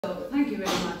thank you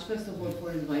very much, first of all,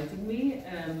 for inviting me.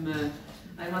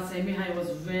 I must say, Mihai was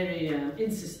very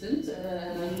insistent,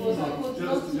 and of course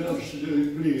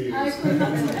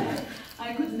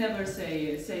I could never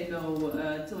say no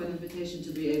to an invitation to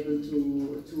be able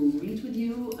to meet with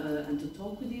you and to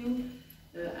talk with you.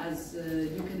 As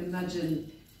you can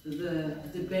imagine, the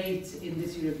debate in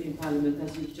this European Parliament,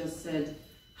 as you've just said,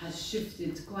 has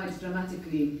shifted quite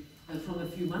dramatically from a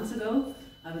few months ago.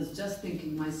 I was just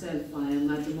thinking myself, I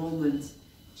am at the moment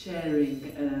chairing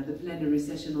the plenary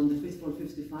session on the Fit for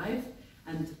 55,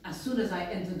 and as soon as I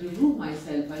entered the room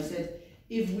myself, I said,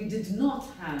 if we did not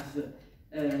have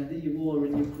the war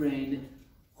in Ukraine,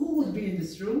 who would be in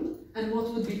this room and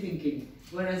what would be thinking?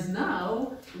 Whereas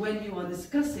now, when you are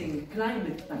discussing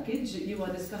climate package, you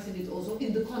are discussing it also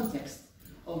in the context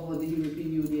of what the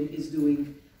European Union is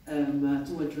doing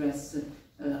to address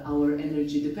our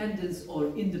energy dependence or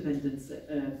independence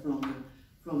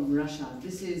from Russia.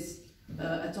 This is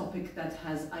a topic that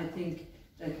has, I think,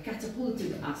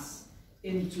 catapulted us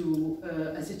into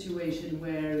a situation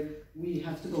where we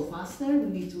have to go faster,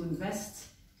 we need to invest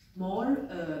more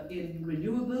in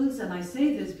renewables, and I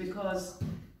say this because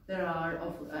there are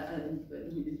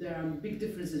big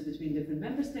differences between different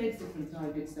member states, different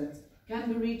targets that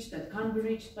can be reached, that can't be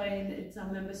reached by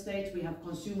some member states. We have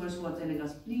consumers who are telling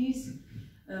us, please,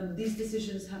 these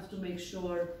decisions have to make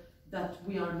sure that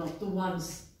we are not the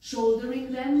ones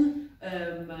shouldering them,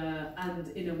 and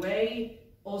in a way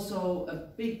also a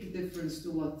big difference to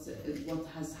what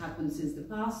has happened since the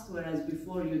past, whereas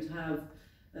before you'd have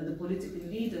the political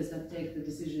leaders that take the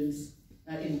decisions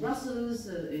in Brussels,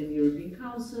 in European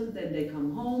Council, then they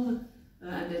come home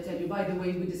and they tell you, by the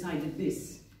way, we decided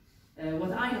this.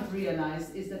 What I have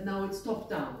realized is that now it's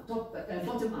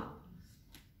bottom up.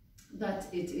 That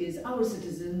it is our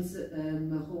citizens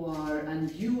who are, and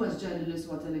you as journalists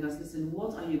who are telling us, listen,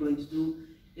 what are you going to do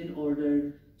in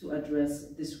order to address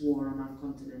this war on our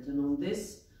continent? And on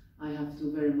this, I have to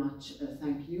very much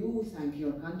thank you, thank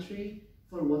your country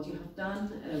for what you have done,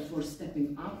 for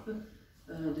stepping up.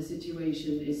 The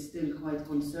situation is still quite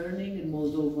concerning in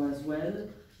Moldova as well,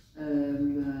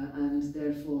 and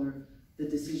therefore the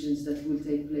decisions that will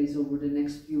take place over the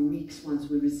next few weeks once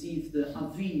we receive the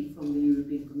avis from the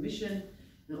European Commission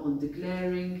on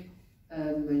declaring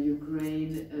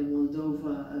Ukraine,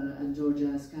 Moldova and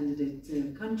Georgia as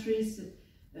candidate countries.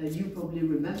 You probably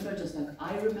remember, just like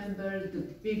I remember, the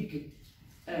big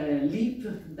leap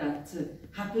that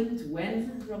happened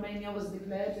when Romania was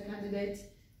declared a candidate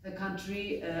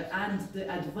country, and the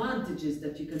advantages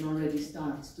that you can already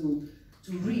start to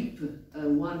reap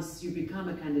once you become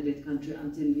a candidate country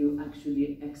until you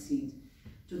actually accede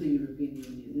to the European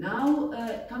Union. Now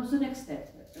comes the next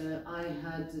step. I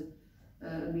had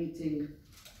a meeting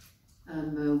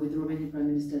with the Romanian Prime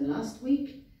Minister last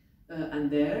week, and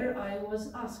there I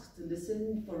was asked to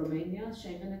listen, for Romania,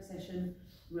 Schengen accession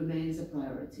remains a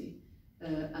priority.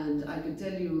 And I can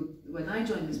tell you, when I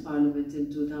joined this parliament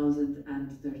in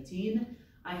 2013,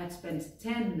 I had spent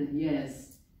 10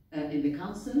 years in the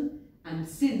council, and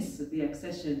since the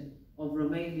accession of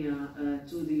Romania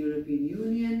to the European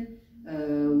Union,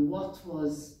 what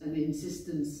was an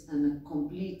insistence and a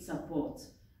complete support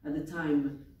at the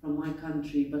time from my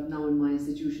country, but now in my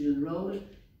institutional role,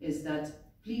 is that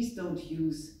please don't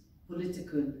use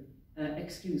political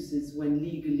excuses when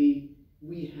legally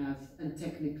we have, and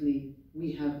technically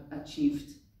we have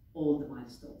achieved all the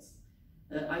milestones.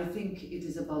 I think it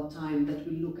is about time that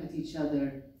we look at each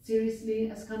other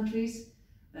seriously as countries.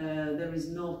 There is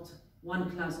not one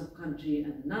class of country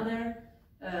and another,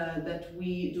 that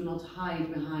we do not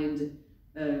hide behind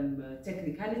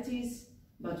technicalities,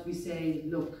 but we say,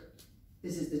 look,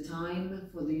 this is the time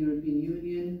for the European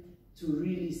Union to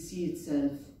really see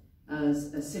itself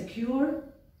as a secure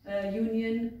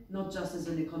union, not just as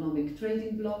an economic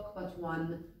trading bloc, but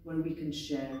one where we can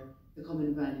share the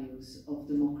common values of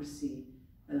democracy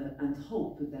and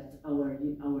hope that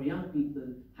our young people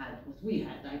had what we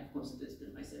had. I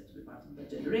considered myself to be part of that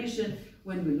generation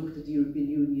when we looked at the European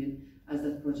Union as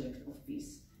that project of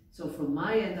peace. So from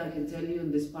my end, I can tell you,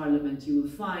 in this parliament you will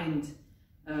find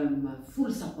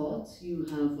full support. You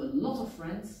have a lot of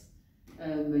friends.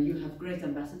 You have great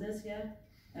ambassadors here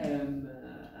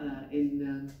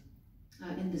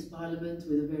in this parliament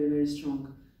with a very, very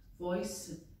strong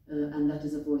voice, and that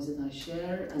is a voice that I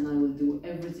share, and I will do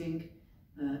everything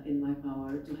in my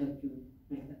power to help you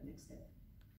make that next step.